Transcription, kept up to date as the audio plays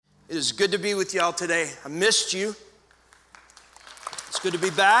It is good to be with y'all today. I missed you. It's good to be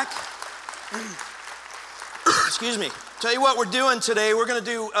back. Excuse me. Tell you what we're doing today. We're going to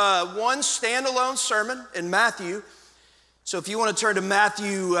do one standalone sermon in Matthew. So if you want to turn to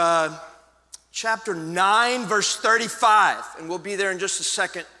Matthew chapter 9, verse 35, and we'll be there in just a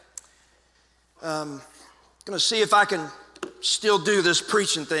second. Going to see if I can still do this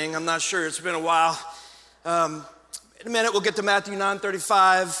preaching thing. I'm not sure. It's been a while. In a minute, we'll get to Matthew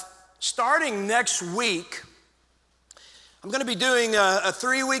 9:35. Starting next week, I'm going to be doing a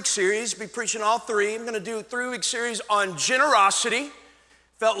 3-week series, be preaching all three. I'm going to do a 3-week series on generosity.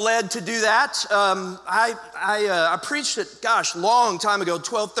 Felt led to do that. I preached it, long time ago,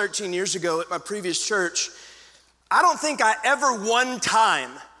 12, 13 years ago at my previous church. I don't think I ever one time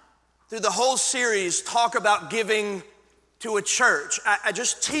through the whole series talk about giving to a church. I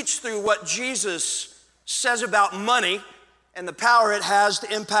just teach through what Jesus says about money and the power it has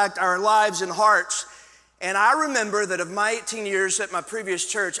to impact our lives and hearts. And I remember that of my 18 years at my previous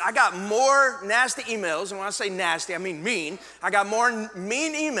church, I got more nasty emails, and when I say nasty, I mean mean. I got more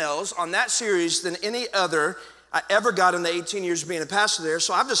mean emails on that series than any other I ever got in the 18 years of being a pastor there.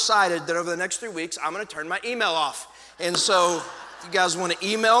 So I've decided that over the next 3 weeks, I'm gonna turn my email off. And so if you guys wanna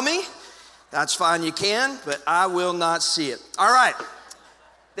email me, that's fine, you can, but I will not see it. All right,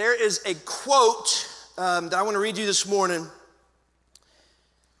 there is a quote that I wanna read you this morning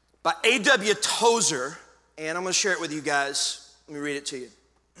by A.W. Tozer, and I'm going to share it with you guys. Let me read it to you.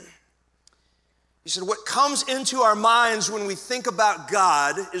 He said, "What comes into our minds when we think about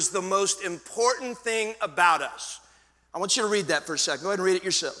God is the most important thing about us." I want you to read that for a second. Go ahead and read it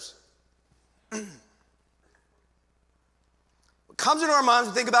yourselves. What comes into our minds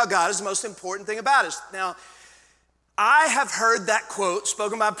when we think about God is the most important thing about us. Now, I have heard that quote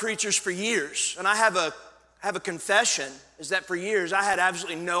spoken by preachers for years, and I have a confession, is that for years I had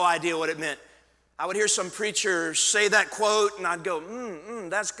absolutely no idea what it meant. I would hear some preacher say that quote and I'd go,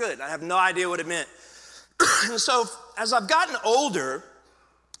 that's good. I have no idea what it meant. And so as I've gotten older,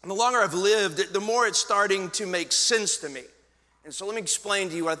 and the longer I've lived, the more it's starting to make sense to me. And so let me explain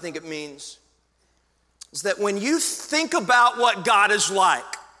to you what I think it means. Is that when you think about what God is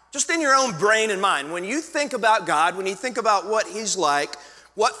like, just in your own brain and mind, when you think about God, when you think about what He's like,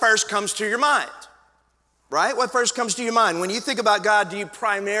 what first comes to your mind? Right? What first comes to your mind? When you think about God, do you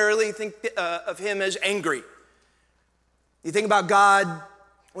primarily think of Him as angry? You think about God,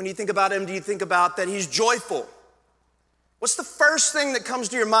 when you think about Him, do you think about that He's joyful? What's the first thing that comes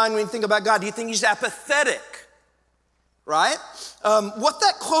to your mind when you think about God? Do you think He's apathetic? Right? What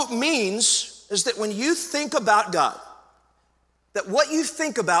that quote means is that when you think about God, that what you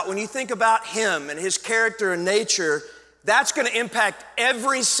think about when you think about Him and His character and nature, that's going to impact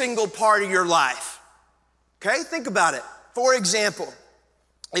every single part of your life. Okay, think about it. For example,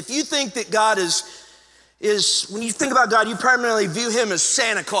 if you think that God is when you think about God, you primarily view Him as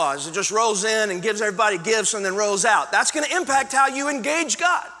Santa Claus. It just rolls in and gives everybody gifts and then rolls out. That's going to impact how you engage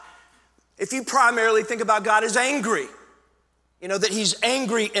God. If you primarily think about God as angry, that He's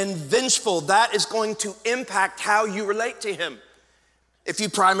angry and vengeful, that is going to impact how you relate to Him. If you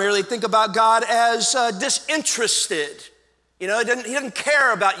primarily think about God as disinterested, He doesn't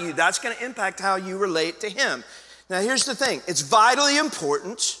care about you. That's going to impact how you relate to Him. Now, here's the thing. It's vitally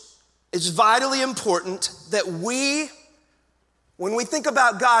important that when we think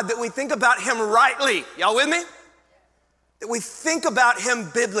about God, that we think about Him rightly. Y'all with me? That we think about Him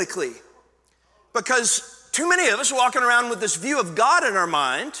biblically. Because too many of us are walking around with this view of God in our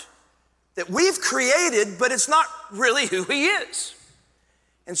mind that we've created, but it's not really who He is.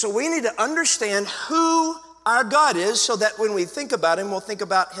 And so we need to understand who our God is, so that when we think about Him, we'll think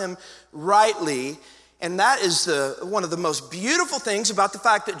about Him rightly. And that is one of the most beautiful things about the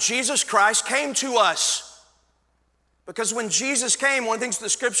fact that Jesus Christ came to us. Because when Jesus came, one of the things the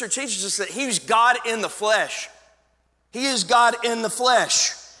Scripture teaches us that He's God in the flesh. He is God in the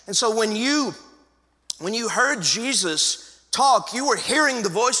flesh. And so when you heard Jesus talk, you were hearing the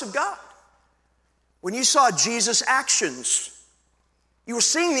voice of God. When you saw Jesus' actions, you were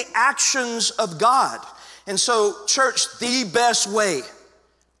seeing the actions of God. And so, church, the best way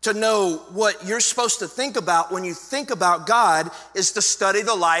to know what you're supposed to think about when you think about God is to study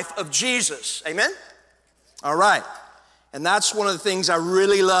the life of Jesus. Amen? All right. And that's one of the things I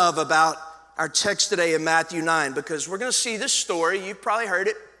really love about our text today in Matthew 9, because we're going to see this story. You've probably heard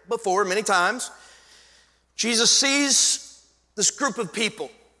it before many times. Jesus sees this group of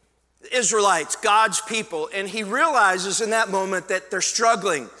people, the Israelites, God's people, and He realizes in that moment that they're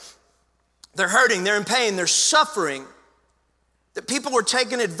struggling. They're hurting, they're in pain, they're suffering, that people were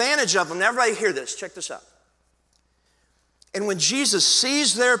taking advantage of them. Now, everybody hear this, check this out. And when Jesus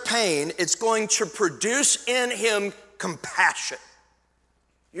sees their pain, it's going to produce in him compassion.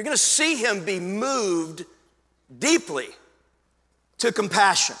 You're going to see him be moved deeply to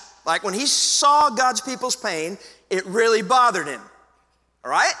compassion. Like when he saw God's people's pain, it really bothered him.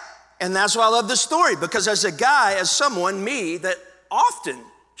 All right? And that's why I love this story, because as a guy, as someone, me, that often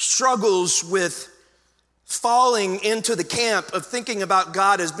struggles with falling into the camp of thinking about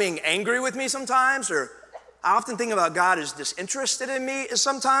God as being angry with me sometimes, or I often think about God as disinterested in me.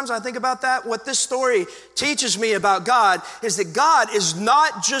 Sometimes I think about that. What this story teaches me about God is that God is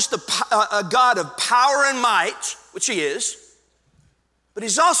not just a God of power and might, which he is, but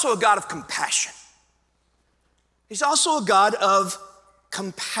he's also a God of compassion. He's also a God of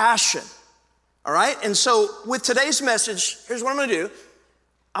compassion, all right? And so with today's message, here's what I'm gonna do.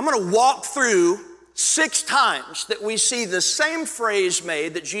 I'm gonna walk through 6 times that we see the same phrase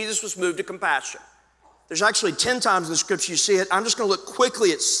made that Jesus was moved to compassion. There's actually 10 times in the scripture you see it. I'm just gonna look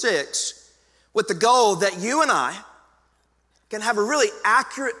quickly at 6 with the goal that you and I can have a really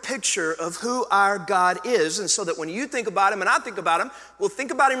accurate picture of who our God is, and so that when you think about him and I think about him, we'll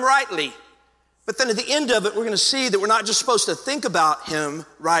think about him rightly. But then at the end of it, we're gonna see that we're not just supposed to think about him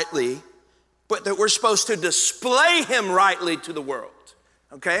rightly, but that we're supposed to display him rightly to the world,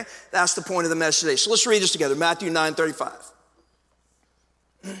 okay? That's the point of the message today. So let's read this together, Matthew 9:35.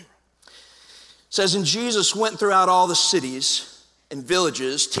 It says, and Jesus went throughout all the cities and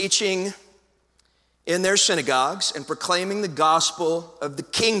villages, teaching in their synagogues and proclaiming the gospel of the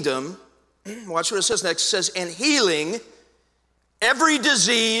kingdom. Watch what it says next. It says, and healing every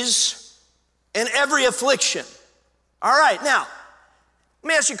disease and every affliction. All right, now, let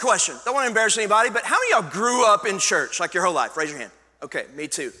me ask you a question. Don't want to embarrass anybody, but how many of y'all grew up in church like your whole life? Raise your hand. Okay, me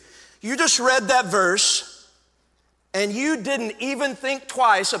too. You just read that verse and you didn't even think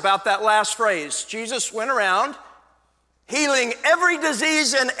twice about that last phrase. Jesus went around healing every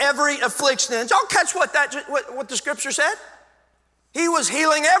disease and every affliction. Did y'all catch what the scripture said? He was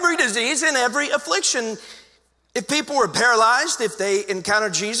healing every disease and every affliction. If people were paralyzed, if they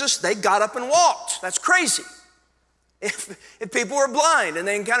encountered Jesus, they got up and walked. That's crazy. If people were blind and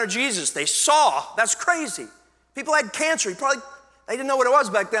they encountered Jesus, they saw. That's crazy. People had cancer. They didn't know what it was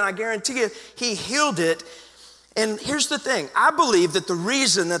back then. I guarantee you, he healed it. And here's the thing. I believe that the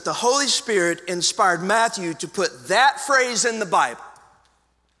reason that the Holy Spirit inspired Matthew to put that phrase in the Bible,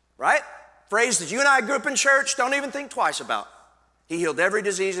 right? Phrase that you and I grew up in church, don't even think twice about. He healed every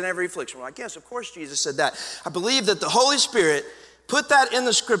disease and every affliction. We're like, yes, of course Jesus said that. I believe that the Holy Spirit put that in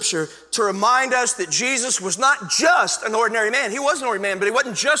the scripture to remind us that Jesus was not just an ordinary man. He was an ordinary man, but he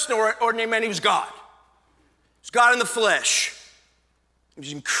wasn't just an ordinary man. He was God. He was God in the flesh. He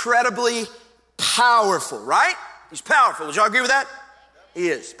was incredibly powerful, right? He's powerful. Would y'all agree with that? He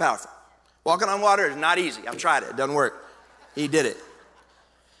is powerful. Walking on water is not easy. I've tried it. It doesn't work. He did it.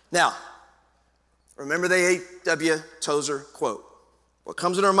 Now, remember the A.W. Tozer quote. What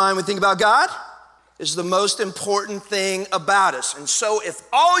comes into our mind when we think about God is the most important thing about us. And so if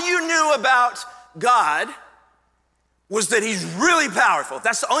all you knew about God was that he's really powerful, if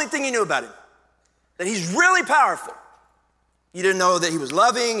that's the only thing you knew about him, that he's really powerful, you didn't know that he was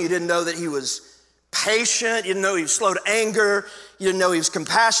loving, you didn't know that he was patient, you didn't know he was slow to anger, you didn't know he was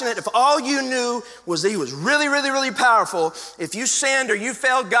compassionate. If all you knew was that he was really, really, really powerful, if you sinned or you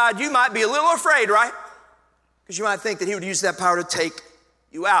failed God, you might be a little afraid, right? Because you might think that he would use that power to take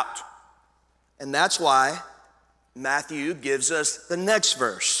you out. And that's why Matthew gives us the next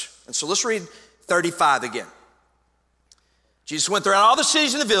verse. And so let's read 35 again. Jesus went throughout all the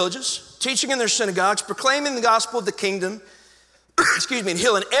cities and the villages, teaching in their synagogues, proclaiming the gospel of the kingdom, and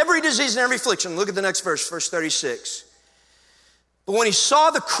healing every disease and every affliction. Look at the next verse, verse 36. But when he saw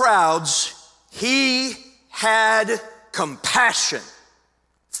the crowds, he had compassion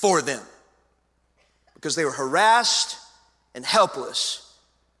for them because they were harassed and helpless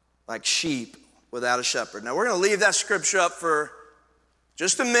like sheep without a shepherd. Now we're going to leave that scripture up for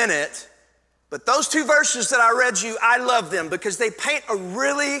just a minute, but those 2 verses that I read you, I love them because they paint a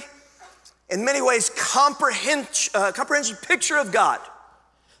really, in many ways, comprehensive picture of God.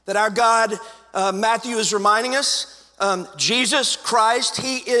 That our God, Matthew is reminding us, Jesus Christ,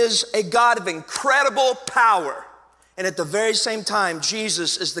 he is a God of incredible power. And at the very same time,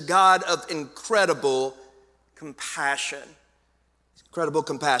 Jesus is the God of incredible compassion. Incredible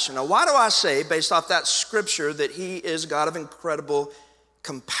compassion. Now, why do I say, based off that scripture, that he is God of incredible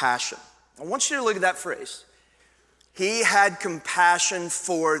compassion? I want you to look at that phrase. He had compassion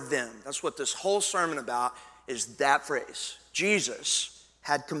for them. That's what this whole sermon about is, that phrase. Jesus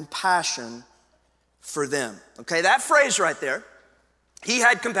had compassion for them. Okay, that phrase right there, he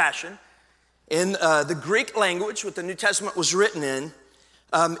had compassion, In the Greek language, what the New Testament was written in,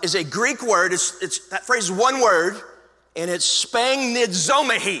 is a Greek word. It's that phrase is one word, and it's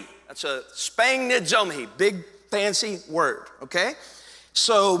spangnidzomehi. That's a spangnidzomehi, big fancy word, okay?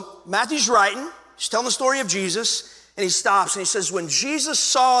 So Matthew's writing, he's telling the story of Jesus, and he stops and he says, when Jesus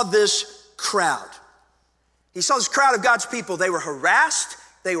saw this crowd, he saw this crowd of God's people. They were harassed,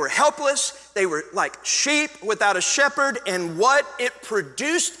 they were helpless, they were like sheep without a shepherd, and what it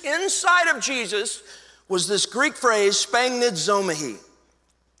produced inside of Jesus was this Greek phrase, spangnidzomehi,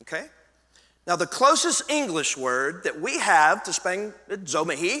 okay? Now, the closest English word that we have to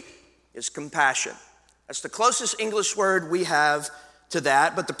spangnidzomehi is compassion. That's the closest English word we have to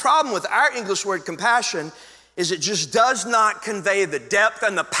that, but the problem with our English word compassion is it just does not convey the depth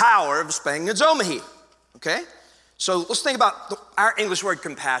and the power of spangnidzomehi. Okay? So let's think about our English word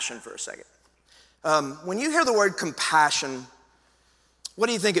compassion for a second. When you hear the word compassion, what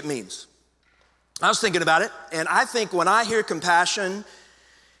do you think it means? I was thinking about it, and I think when I hear compassion,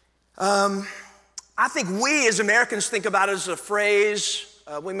 I think we as Americans think about it as a phrase.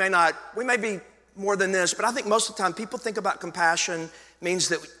 We may be more than this, but I think most of the time people think about compassion means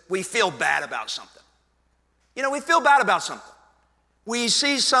that we feel bad about something. You know, we feel bad about something. We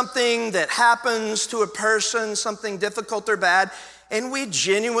see something that happens to a person, something difficult or bad, and we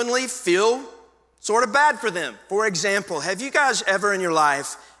genuinely feel sort of bad for them. For example, have you guys ever in your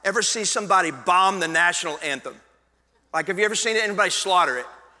life ever see somebody bomb the national anthem? Like, have you ever seen anybody slaughter it?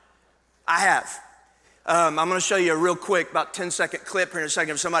 I have. I'm gonna show you a real quick, about 10-second clip here in a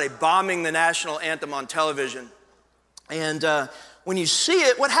second of somebody bombing the national anthem on television. And when you see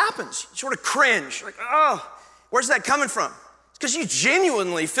it, what happens? You sort of cringe, like, oh, where's that coming from? Because you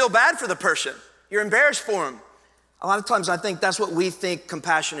genuinely feel bad for the person. You're embarrassed for them. A lot of times I think that's what we think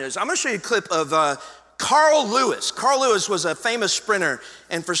compassion is. I'm gonna show you a clip of Carl Lewis. Carl Lewis was a famous sprinter,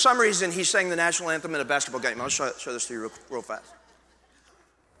 and for some reason he sang the national anthem in a basketball game. I'll show this to you real fast.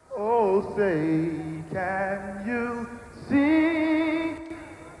 Oh, say, can you see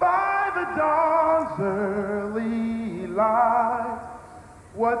by the dawn's early light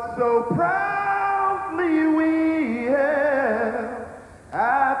what so proudly we hailed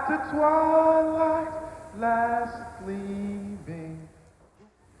at the twilight last gleaming,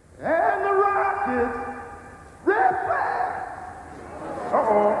 and the rockets, red flag,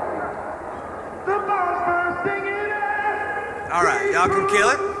 the bombs bursting in air. All right, y'all can kill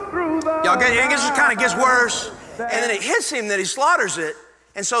it. Y'all get it, just kind of gets worse, and then it hits him that he slaughters it,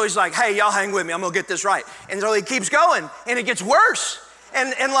 and so he's like, hey, y'all hang with me, I'm gonna get this right. And so he keeps going, and it gets worse.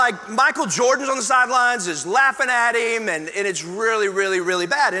 And like Michael Jordan's on the sidelines is laughing at him, and it's really, really, really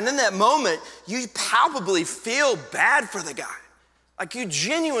bad. And in that moment, you palpably feel bad for the guy. Like you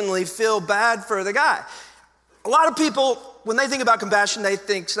genuinely feel bad for the guy. A lot of people, when they think about compassion, they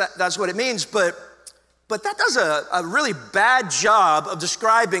think that's what it means, but that does a really bad job of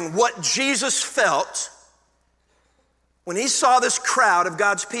describing what Jesus felt when he saw this crowd of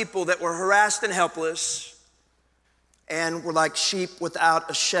God's people that were harassed and helpless and were like sheep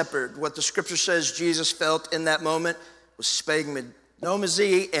without a shepherd. What the scripture says Jesus felt in that moment was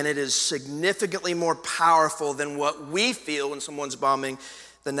spangnidzomehi, and it is significantly more powerful than what we feel when someone's bombing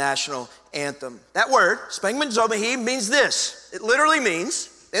the national anthem. That word, spangnidzomehi, means this. It literally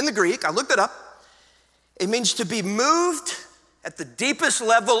means, in the Greek, I looked it up, it means to be moved at the deepest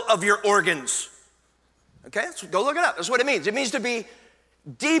level of your organs. Okay, so go look it up. That's what it means. It means to be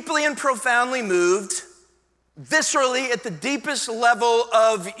deeply and profoundly moved, viscerally at the deepest level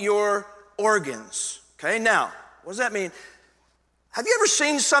of your organs. Okay, now, what does that mean? Have you ever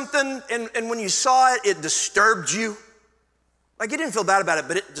seen something and when you saw it, it disturbed you? Like you didn't feel bad about it,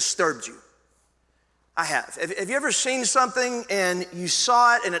 but it disturbed you. I have. Have you ever seen something and you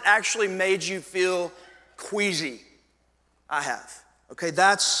saw it and it actually made you feel queasy? I have. Okay,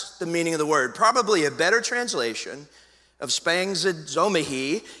 that's the meaning of the word. Probably a better translation of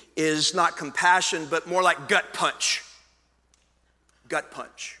spangnidzomehi is not compassion, but more like gut punch. Gut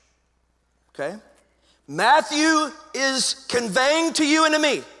punch. Okay? Matthew is conveying to you and to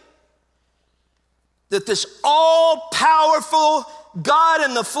me that this all-powerful God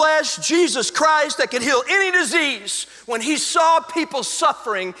in the flesh, Jesus Christ, that could heal any disease, when he saw people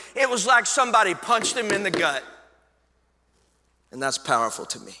suffering, it was like somebody punched him in the gut. And that's powerful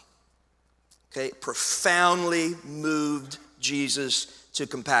to me. Okay, profoundly moved Jesus to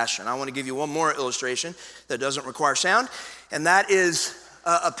compassion. I want to give you one more illustration that doesn't require sound, and that is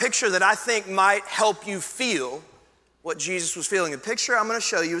a picture that I think might help you feel what Jesus was feeling. The picture I'm going to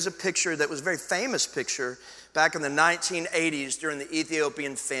show you is a picture that was a very famous picture back in the 1980s during the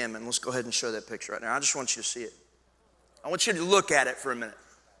Ethiopian famine. Let's go ahead and show that picture right now. I just want you to see it. I want you to look at it for a minute.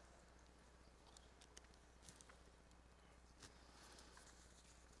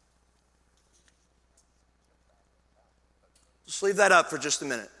 Just leave that up for just a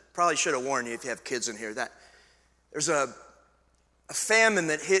minute. Probably should have warned you if you have kids in here. That there's a famine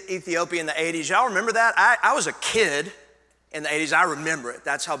that hit Ethiopia in the 80s. Y'all remember that? I was a kid in the 80s. I remember it.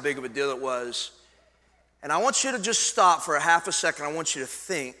 That's how big of a deal it was. And I want you to just stop for a half a second. I want you to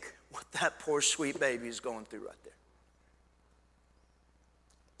think what that poor sweet baby is going through right there.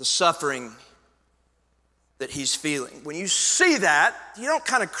 The suffering that he's feeling. When you see that, you don't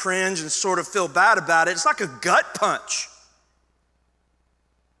kind of cringe and sort of feel bad about it. It's like a gut punch.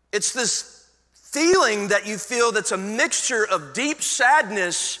 It's this feeling that you feel that's a mixture of deep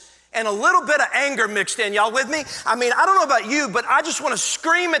sadness and a little bit of anger mixed in. Y'all with me? I mean, I don't know about you, but I just want to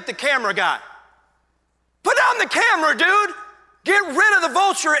scream at the camera guy. Put down the camera, dude. Get rid of the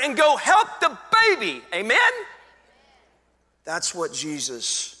vulture and go help the baby. Amen? That's what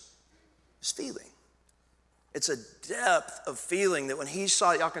Jesus is feeling. It's a depth of feeling that when he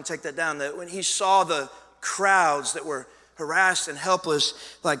saw, y'all can take that down, that when he saw the crowds that were harassed and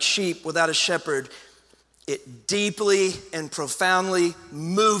helpless like sheep without a shepherd, it deeply and profoundly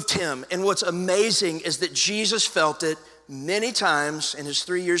moved him. And what's amazing is that Jesus felt it many times in his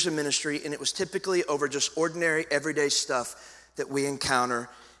 3 years of ministry, and it was typically over just ordinary, everyday stuff that we encounter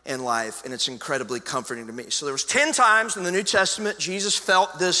in life, and it's incredibly comforting to me. So there was 10 times in the New Testament Jesus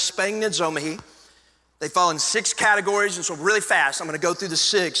felt this spangnedzomahi. They fall in 6 categories, and so really fast, I'm gonna go through the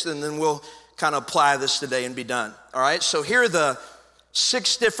 6, and then we'll kind of apply this today and be done. All right, so here are the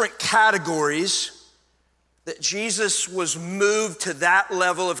 6 different categories that Jesus was moved to that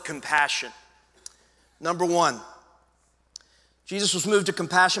level of compassion. Number 1, Jesus was moved to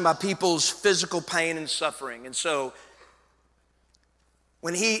compassion by people's physical pain and suffering. And so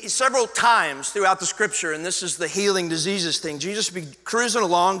when he, several times throughout the scripture, and this is the healing diseases thing, Jesus would be cruising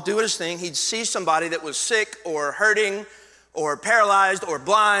along, doing his thing. He'd see somebody that was sick or hurting or paralyzed or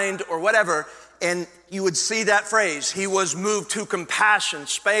blind or whatever, and you would see that phrase. He was moved to compassion.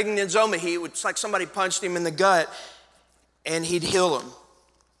 Spangnedzomahi, it's like somebody punched him in the gut, and he'd heal him.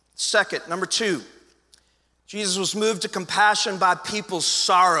 Second, number 2, Jesus was moved to compassion by people's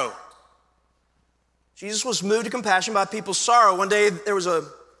sorrow. Jesus was moved to compassion by people's sorrow. One day Jesus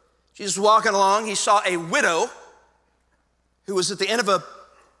was walking along, he saw a widow who was at the end of a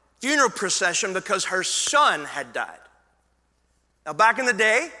funeral procession because her son had died. Now back in the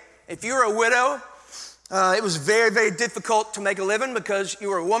day, if you were a widow, it was very, very difficult to make a living because you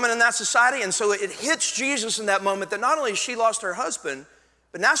were a woman in that society. And so it hits Jesus in that moment that not only has she lost her husband,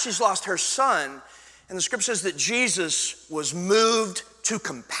 but now she's lost her son. And the scripture says that Jesus was moved to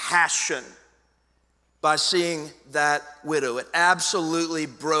compassion by seeing that widow. It absolutely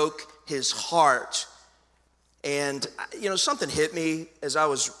broke his heart. And, something hit me as I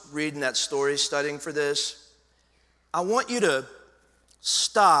was reading that story, studying for this. I want you to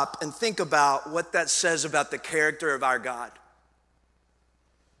stop and think about what that says about the character of our God.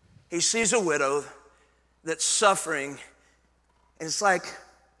 He sees a widow that's suffering, and it's like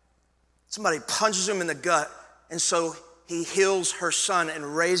somebody punches him in the gut, and so he heals her son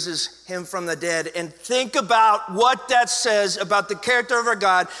and raises him from the dead. And think about what that says about the character of our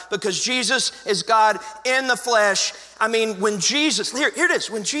God, because Jesus is God in the flesh. I mean, when Jesus, here it is,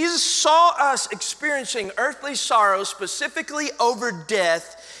 when Jesus saw us experiencing earthly sorrow, specifically over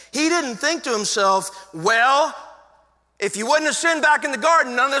death, he didn't think to himself, well, if you wouldn't have sinned back in the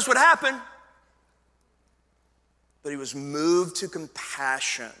garden, none of this would happen. But he was moved to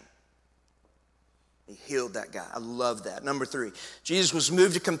compassion. He healed that guy. I love that. Number 3, Jesus was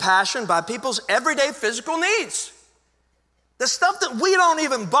moved to compassion by people's everyday physical needs. The stuff that we don't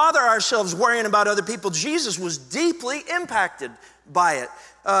even bother ourselves worrying about other people, Jesus was deeply impacted by it.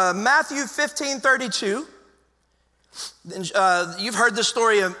 Matthew 15:32. You've heard this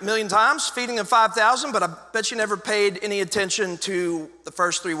story a million times, feeding the 5,000, but I bet you never paid any attention to the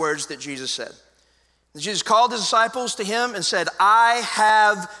first 3 words that Jesus said. Jesus called his disciples to him and said, I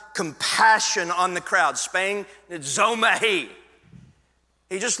have compassion on the crowd. Spangnedzomahi.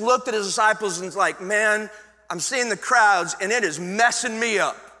 He just looked at his disciples and was like, man, I'm seeing the crowds and it is messing me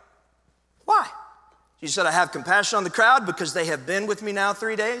up. Why? Jesus said, I have compassion on the crowd because they have been with me now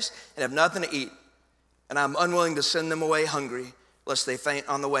 3 days and have nothing to eat. And I'm unwilling to send them away hungry lest they faint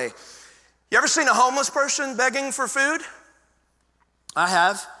on the way. You ever seen a homeless person begging for food? I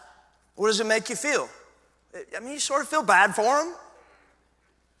have. What does it make you feel? I mean, you sort of feel bad for them.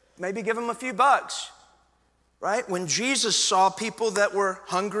 Maybe give them a few bucks, right? When Jesus saw people that were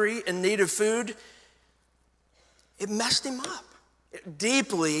hungry in need of food, it messed him up. It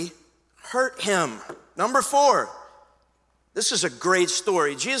deeply hurt him. Number 4, this is a great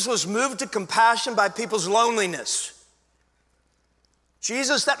story. Jesus was moved to compassion by people's loneliness.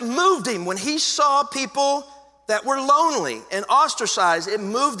 Jesus, that moved him when he saw people that were lonely and ostracized. It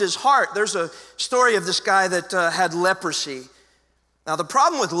moved his heart. There's a story of this guy that had leprosy. Now, the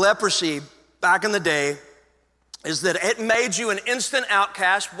problem with leprosy back in the day is that it made you an instant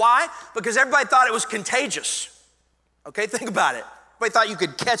outcast. Why? Because everybody thought it was contagious. Okay, think about it. Everybody thought you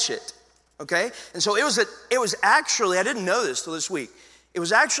could catch it. Okay? And so it was actually, I didn't know this till this week, it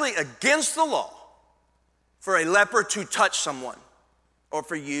was actually against the law for a leper to touch someone or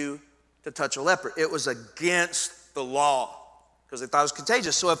for you to touch a leper. It was against the law because they thought it was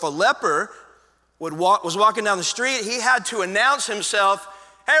contagious. So if a leper was walking down the street, he had to announce himself,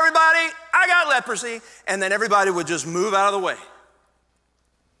 "Hey everybody, I got leprosy," and then everybody would just move out of the way.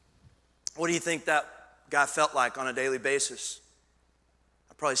 What do you think that guy felt like on a daily basis?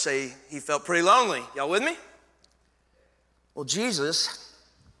 I'd probably say he felt pretty lonely. Y'all with me? Well, Jesus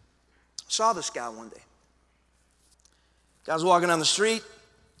saw this guy one day. Guy's walking down the street,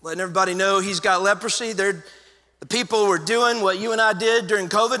 letting everybody know he's got leprosy. The people were doing what you and I did during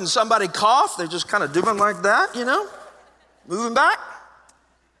COVID, and somebody coughed. They're just kind of doing like that, moving back.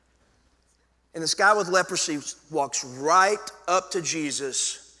 And this guy with leprosy walks right up to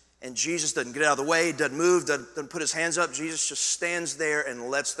Jesus, and Jesus doesn't get out of the way, doesn't move, doesn't put his hands up. Jesus just stands there and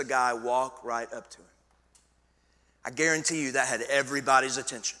lets the guy walk right up to him. I guarantee you that had everybody's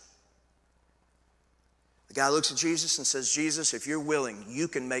attention. The guy looks at Jesus and says, "Jesus, if you're willing, you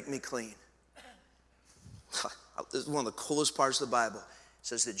can make me clean." This is one of the coolest parts of the Bible. It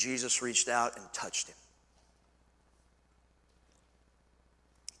says that Jesus reached out and touched him.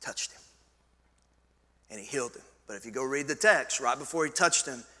 He touched him. And he healed him. But if you go read the text, right before he touched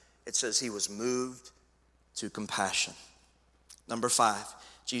him, it says he was moved to compassion. Number 5,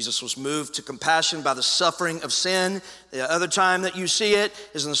 Jesus was moved to compassion by the suffering of sin. The other time that you see it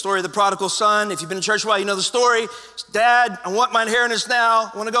is in the story of the prodigal son. If you've been in church a while, you know the story. Dad, I want my inheritance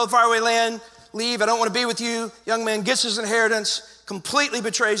now. I want to go to faraway land. Leave, I don't want to be with you. Young man gets his inheritance, completely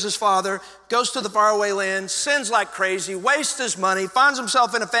betrays his father, goes to the faraway land, sins like crazy, wastes his money, finds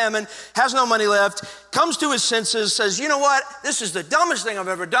himself in a famine, has no money left, comes to his senses, says, "You know what? This is the dumbest thing I've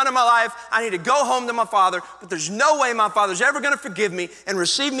ever done in my life. I need to go home to my father, but there's no way my father's ever going to forgive me and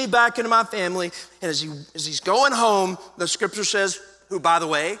receive me back into my family." And as he's going home, the scripture says, who, by the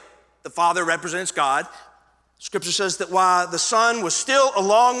way, the father represents God. Scripture says that while the son was still a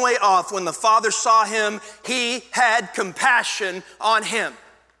long way off, when the father saw him, he had compassion on him.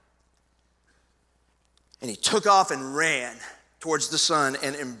 And he took off and ran towards the son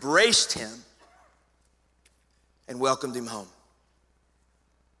and embraced him and welcomed him home.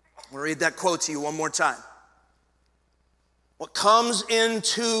 I'm going to read that quote to you one more time. What comes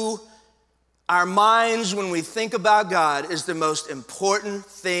into our minds when we think about God is the most important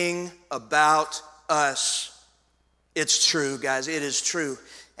thing about us. It's true, guys. It is true.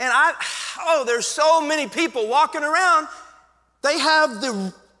 And there's so many people walking around. They have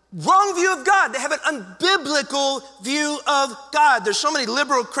the wrong view of God. They have an unbiblical view of God. There's so many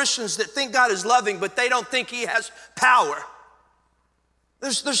liberal Christians that think God is loving, but they don't think he has power.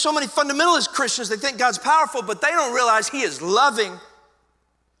 There's so many fundamentalist Christians that think God's powerful, but they don't realize he is loving.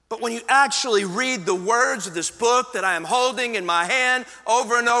 But when you actually read the words of this book that I am holding in my hand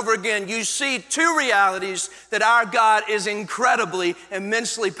over and over again, you see two realities: that our God is incredibly,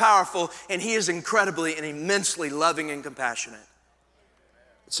 immensely powerful, and he is incredibly and immensely loving and compassionate.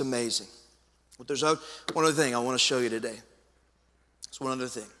 It's amazing. But there's one other thing I want to show you today. There's one other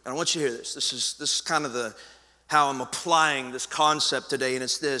thing. And I want you to hear this. This is kind of how I'm applying this concept today, and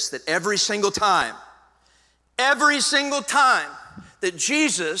it's this: that every single time that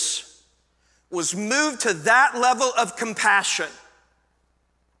Jesus was moved to that level of compassion,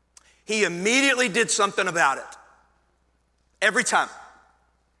 he immediately did something about it. Every time.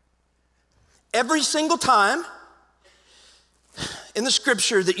 Every single time in the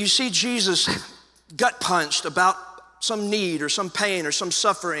scripture that you see Jesus gut punched about some need or some pain or some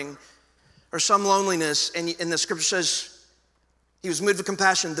suffering or some loneliness, and the scripture says he was moved to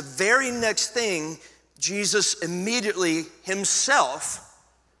compassion, the very next thing, Jesus immediately himself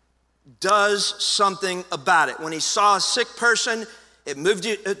does something about it. When he saw a sick person, it moved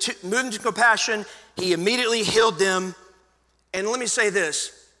him to compassion. He immediately healed them. And let me say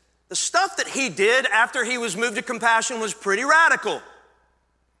this: the stuff that he did after he was moved to compassion was pretty radical.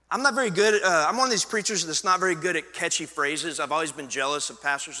 I'm not very good I'm one of these preachers that's not very good at catchy phrases. I've always been jealous of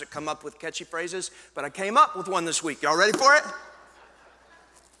pastors that come up with catchy phrases, but I came up with one this week. Y'all ready for it?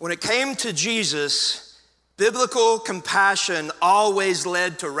 When it came to Jesus, biblical compassion always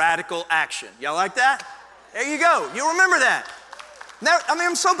led to radical action. Y'all like that? There you go. You'll remember that. Now,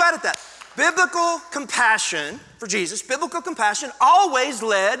 I'm so bad at that. Biblical compassion for Jesus, biblical compassion always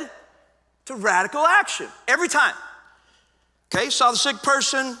led to radical action every time. Okay, saw the sick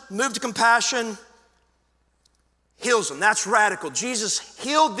person, moved to compassion, heals them. That's radical. Jesus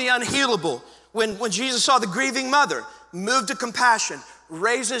healed the unhealable. When Jesus saw the grieving mother, moved to compassion,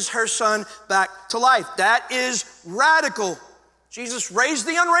 raises her son back to life. That is radical. Jesus raised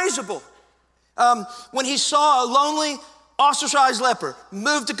the unraisable. When he saw a lonely, ostracized leper,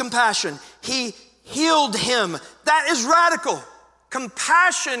 moved to compassion, he healed him. That is radical.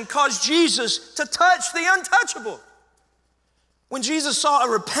 Compassion caused Jesus to touch the untouchable. When Jesus saw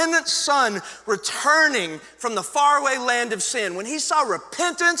a repentant son returning from the faraway land of sin, when he saw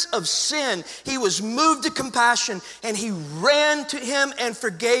repentance of sin, he was moved to compassion and he ran to him and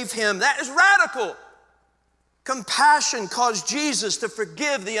forgave him. That is radical. Compassion caused Jesus to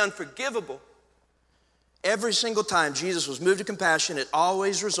forgive the unforgivable. Every single time Jesus was moved to compassion, it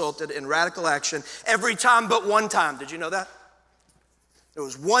always resulted in radical action. Every time but one time. Did you know that? There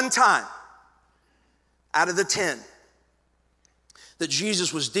was one time out of the 10 that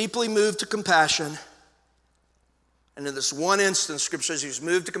Jesus was deeply moved to compassion. And in this one instance, Scripture says he was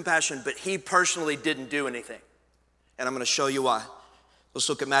moved to compassion, but he personally didn't do anything. And I'm going to show you why. Let's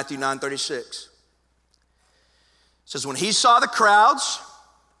look at Matthew 9:36. It says, when he saw the crowds,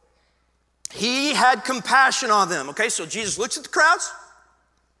 he had compassion on them. Okay, so Jesus looks at the crowds.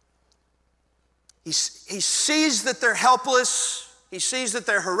 He sees that they're helpless. He sees that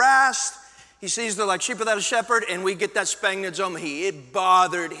they're harassed. He sees they're like sheep without a shepherd, and we get that spangnedzomahi. It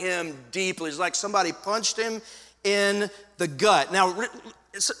bothered him deeply. It's like somebody punched him in the gut. Now,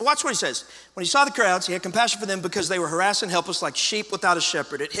 watch what he says. When he saw the crowds, he had compassion for them because they were harassed and helpless like sheep without a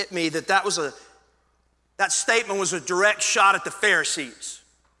shepherd. It hit me that statement was a direct shot at the Pharisees.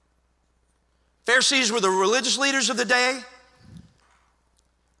 Pharisees were the religious leaders of the day.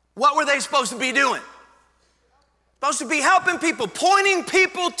 What were they supposed to be doing? Supposed to be helping people, pointing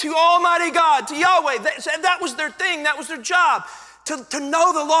people to Almighty God, to Yahweh. That was their thing, that was their job, to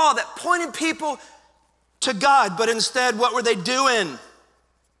know the law that pointed people to God. But instead, what were they doing?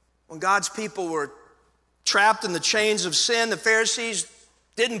 When God's people were trapped in the chains of sin, the Pharisees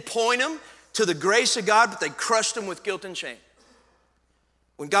didn't point them to the grace of God, but they crushed them with guilt and shame.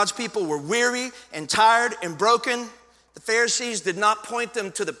 When God's people were weary and tired and broken, the Pharisees did not point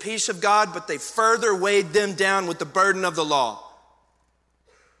them to the peace of God, but they further weighed them down with the burden of the law.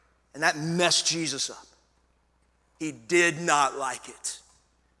 And that messed Jesus up. He did not like it.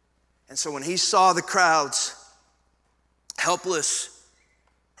 And so when he saw the crowds helpless,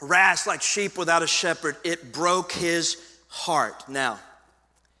 harassed like sheep without a shepherd, it broke his heart. Now,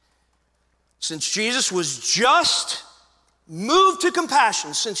 since Jesus was just moved to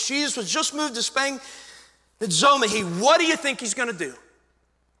compassion, since Jesus was just moved to spangnedzomahi, what do you think he's going to do?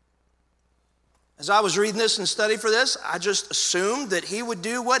 As I was reading this and studying for this, I just assumed that he would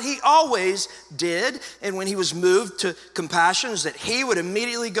do what he always did, and when he was moved to compassion, is that he would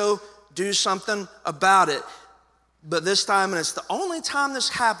immediately go do something about it. But this time, and it's the only time this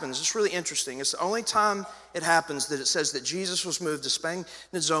happens, it's really interesting, it's the only time it happens that it says that Jesus was moved to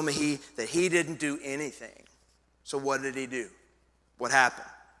spangnedzomahi, that he didn't do anything. So what did he do? What happened?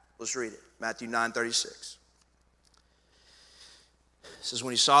 Let's read it. Matthew 9:36. It says,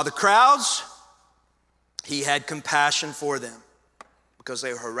 when he saw the crowds, he had compassion for them because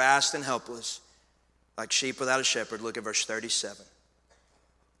they were harassed and helpless like sheep without a shepherd. Look at verse 37.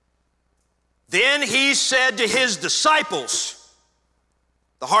 Then he said to his disciples,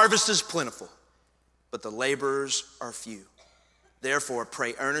 the harvest is plentiful, but the laborers are few. Therefore,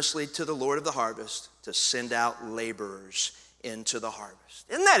 pray earnestly to the Lord of the harvest to send out laborers into the harvest.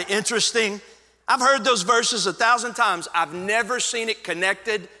 Isn't that interesting? I've heard those verses 1,000 times. I've never seen it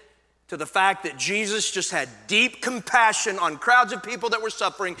connected to the fact that Jesus just had deep compassion on crowds of people that were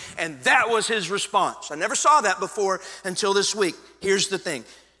suffering, and that was his response. I never saw that before until this week. Here's the thing.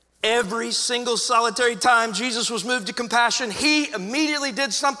 Every single solitary time Jesus was moved to compassion, he immediately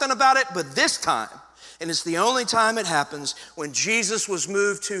did something about it, but this time, and it's the only time it happens, when Jesus was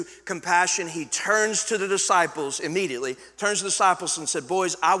moved to compassion, he turns to the disciples immediately, turns to the disciples and said,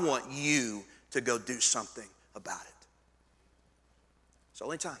 boys, I want you to go do something about it. It's the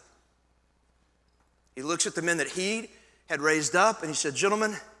only time. He looks at the men that he had raised up and he said,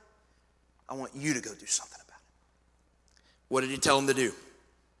 gentlemen, I want you to go do something about it. What did he tell them to do?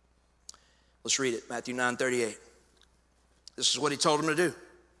 Let's read it, Matthew 9:38. This is what he told them to do.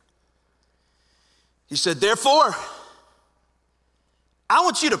 He said, therefore, I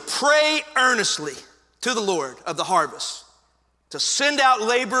want you to pray earnestly to the Lord of the harvest to send out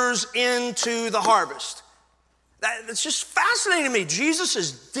laborers into the harvest. It's just fascinating to me. Jesus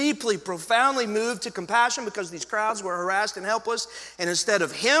is deeply, profoundly moved to compassion because these crowds were harassed and helpless. And instead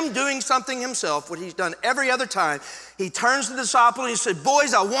of him doing something himself, what he's done every other time, he turns to the disciple and he said,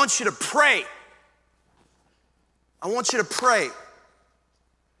 boys, I want you to pray. I want you to pray.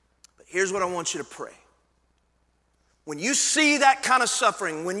 But here's what I want you to pray. When you see that kind of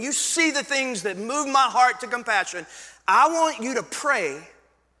suffering, when you see the things that move my heart to compassion, I want you to pray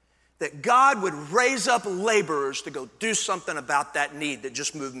that God would raise up laborers to go do something about that need that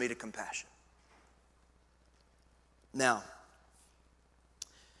just moved me to compassion. Now,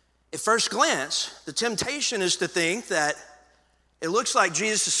 at first glance, the temptation is to think that it looks like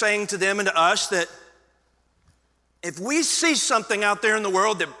Jesus is saying to them and to us that if we see something out there in the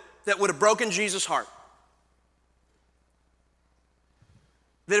world that would have broken Jesus' heart,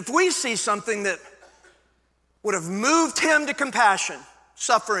 that if we see something that would have moved him to compassion,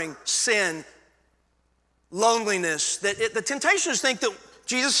 suffering, sin, loneliness, the temptation is to think that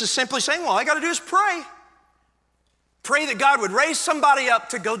Jesus is simply saying, well, all I got to do is pray. Pray that God would raise somebody up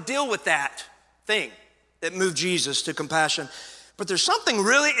to go deal with that thing that moved Jesus to compassion. But there's something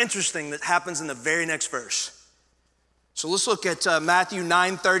really interesting that happens in the very next verse. So let's look at Matthew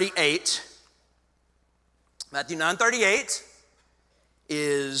 9:38. Matthew 9:38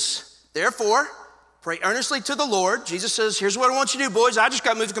 is, therefore, pray earnestly to the Lord. Jesus says, here's what I want you to do, boys. I just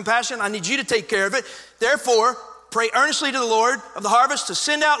got moved to compassion. I need you to take care of it. Therefore, pray earnestly to the Lord of the harvest to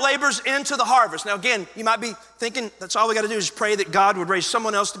send out laborers into the harvest. Now, again, you might be thinking that's all we got to do is pray that God would raise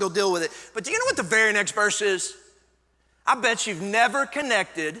someone else to go deal with it. But do you know what the very next verse is? I bet you've never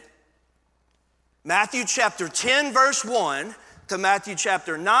connected Matthew chapter 10, verse 1 to Matthew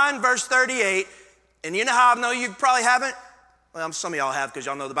chapter 9, verse 38. And you know how I know you probably haven't? Well, some of y'all have because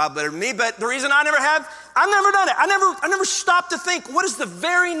y'all know the Bible better than me, but the reason I never have, I've never done it. I never stopped to think, what is the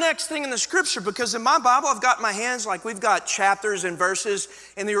very next thing in the scripture? Because in my Bible, I've got my hands like we've got chapters and verses.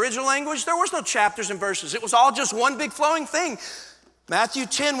 In the original language, there was no chapters and verses. It was all just one big flowing thing. Matthew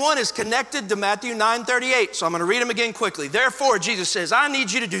 10:1 is connected to Matthew 9:38, so I'm gonna read them again quickly. Therefore, Jesus says, I need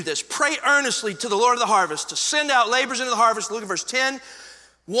you to do this. Pray earnestly to the Lord of the harvest to send out laborers into the harvest. Look at verse 10,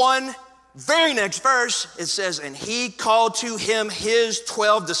 1. Very next verse, it says, and he called to him his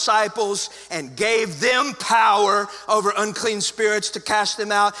 12 disciples and gave them power over unclean spirits to cast them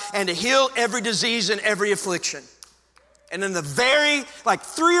out and to heal every disease and every affliction. And then the very,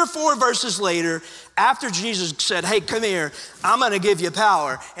 3 or 4 verses later, after Jesus said, hey, come here, I'm gonna give you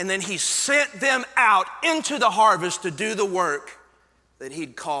power. And then he sent them out into the harvest to do the work that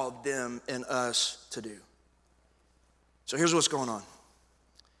he'd called them and us to do. So here's what's going on.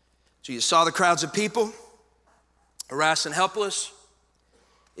 Jesus saw the crowds of people, harassed and helpless.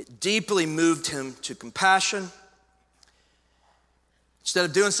 It deeply moved him to compassion. Instead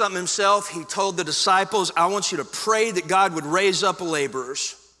of doing something himself, he told the disciples, I want you to pray that God would raise up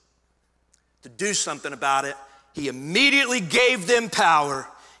laborers to do something about it. He immediately gave them power,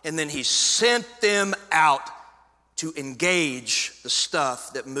 and then he sent them out to engage the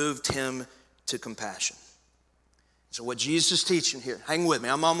stuff that moved him to compassion. So what Jesus is teaching here, hang with me,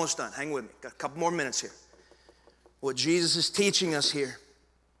 I'm almost done, hang with me, got a couple more minutes here. What Jesus is teaching us here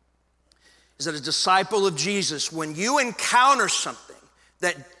is that a disciple of Jesus, when you encounter something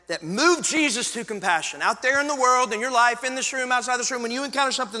that moved Jesus to compassion, out there in the world, in your life, in this room, outside this room, when you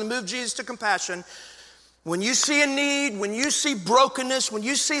encounter something that moved Jesus to compassion, when you see a need, when you see brokenness, when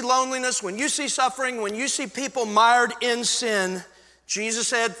you see loneliness, when you see suffering, when you see people mired in sin, Jesus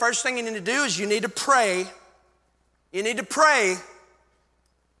said, first thing you need to do is you need to pray. You need to pray.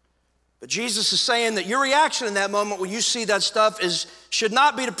 But Jesus is saying that your reaction in that moment when you see that stuff should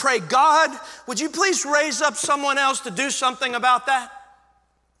not be to pray, God, would you please raise up someone else to do something about that?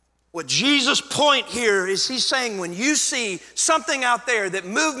 What Jesus' point here is he's saying when you see something out there that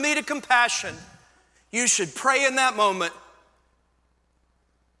moved me to compassion, you should pray in that moment,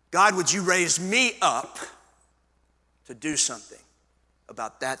 God, would you raise me up to do something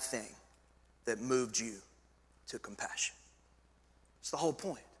about that thing that moved you to compassion. It's the whole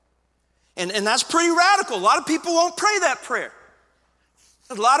point. And that's pretty radical. A lot of people won't pray that prayer.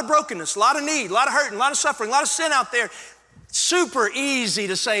 There's a lot of brokenness, a lot of need, a lot of hurt, a lot of suffering, a lot of sin out there. It's super easy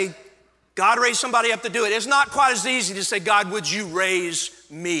to say, God, raise somebody up to do it. It's not quite as easy to say, God, would you raise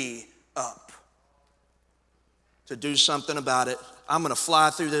me up to do something about it? I'm gonna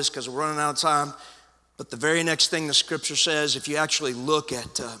fly through this because we're running out of time. But the very next thing the scripture says, if you actually look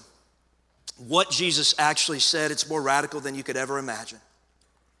at what Jesus actually said, it's more radical than you could ever imagine.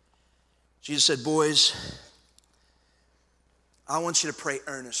 Jesus said, boys, I want you to pray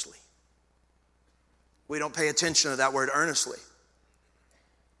earnestly. We don't pay attention to that word earnestly.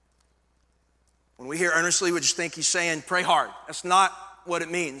 When we hear earnestly, we just think he's saying, pray hard. That's not what it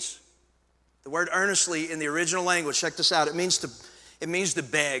means. The word earnestly in the original language, check this out, it means to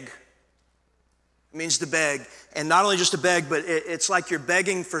beg. It means to beg. And not only just to beg, but it's like you're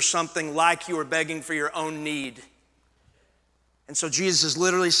begging for something like you are begging for your own need. And so Jesus is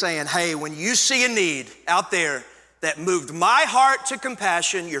literally saying, hey, when you see a need out there that moved my heart to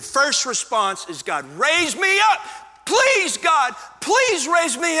compassion, your first response is, God, raise me up. Please, God, please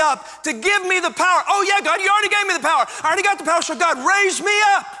raise me up to give me the power. Oh yeah, God, you already gave me the power. I already got the power, so God, raise me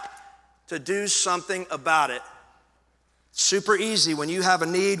up to do something about it. Super easy when you have a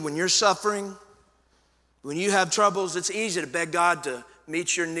need, when you're suffering, when you have troubles, it's easy to beg God to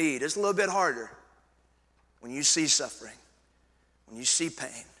meet your need. It's a little bit harder when you see suffering, when you see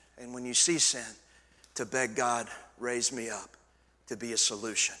pain, and when you see sin, to beg God, raise me up to be a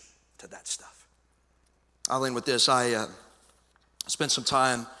solution to that stuff. I'll end with this. I spent some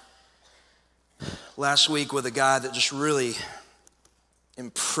time last week with a guy that just really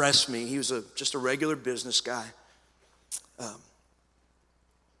impressed me. He was just a regular business guy.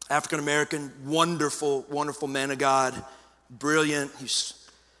 African-American, wonderful, wonderful man of God, brilliant. He's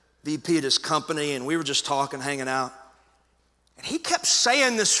VP at his company, and we were just talking, hanging out. And he kept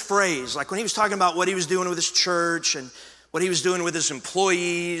saying this phrase, like when he was talking about what he was doing with his church and what he was doing with his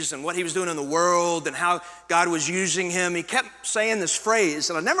employees and what he was doing in the world and how God was using him. He kept saying this phrase,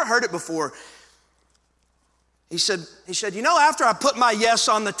 and I never heard it before. He said, you know, after I put my yes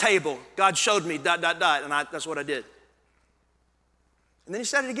on the table, God showed me ... and that's what I did. And then he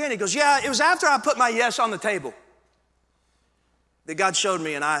said it again. He goes, yeah, it was after I put my yes on the table that God showed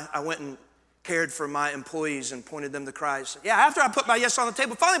me, and I went and cared for my employees and pointed them to Christ. Yeah, after I put my yes on the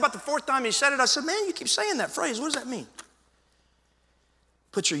table. Finally, about the fourth time he said it, I said, man, you keep saying that phrase. What does that mean?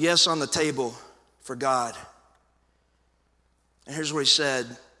 Put your yes on the table for God. And here's what he said.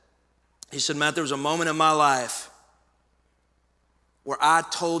 He said, Matt, there was a moment in my life where I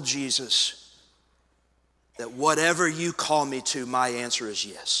told Jesus that whatever you call me to, my answer is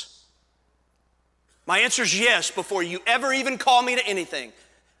yes. My answer is yes before you ever even call me to anything.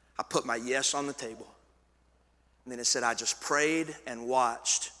 I put my yes on the table. And then it said, I just prayed and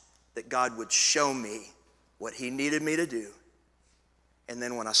watched that God would show me what he needed me to do. And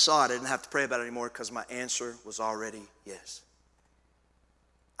then when I saw it, I didn't have to pray about it anymore because my answer was already yes.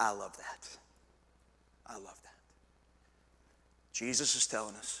 I love that. I love that. Jesus is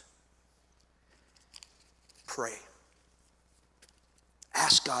telling us, pray.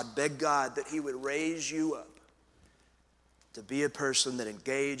 Ask God, beg God that he would raise you up to be a person that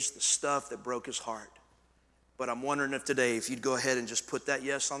engaged the stuff that broke his heart. But I'm wondering if today, if you'd go ahead and just put that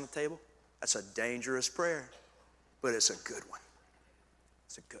yes on the table. That's a dangerous prayer, but it's a good one.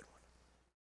 It's a good one.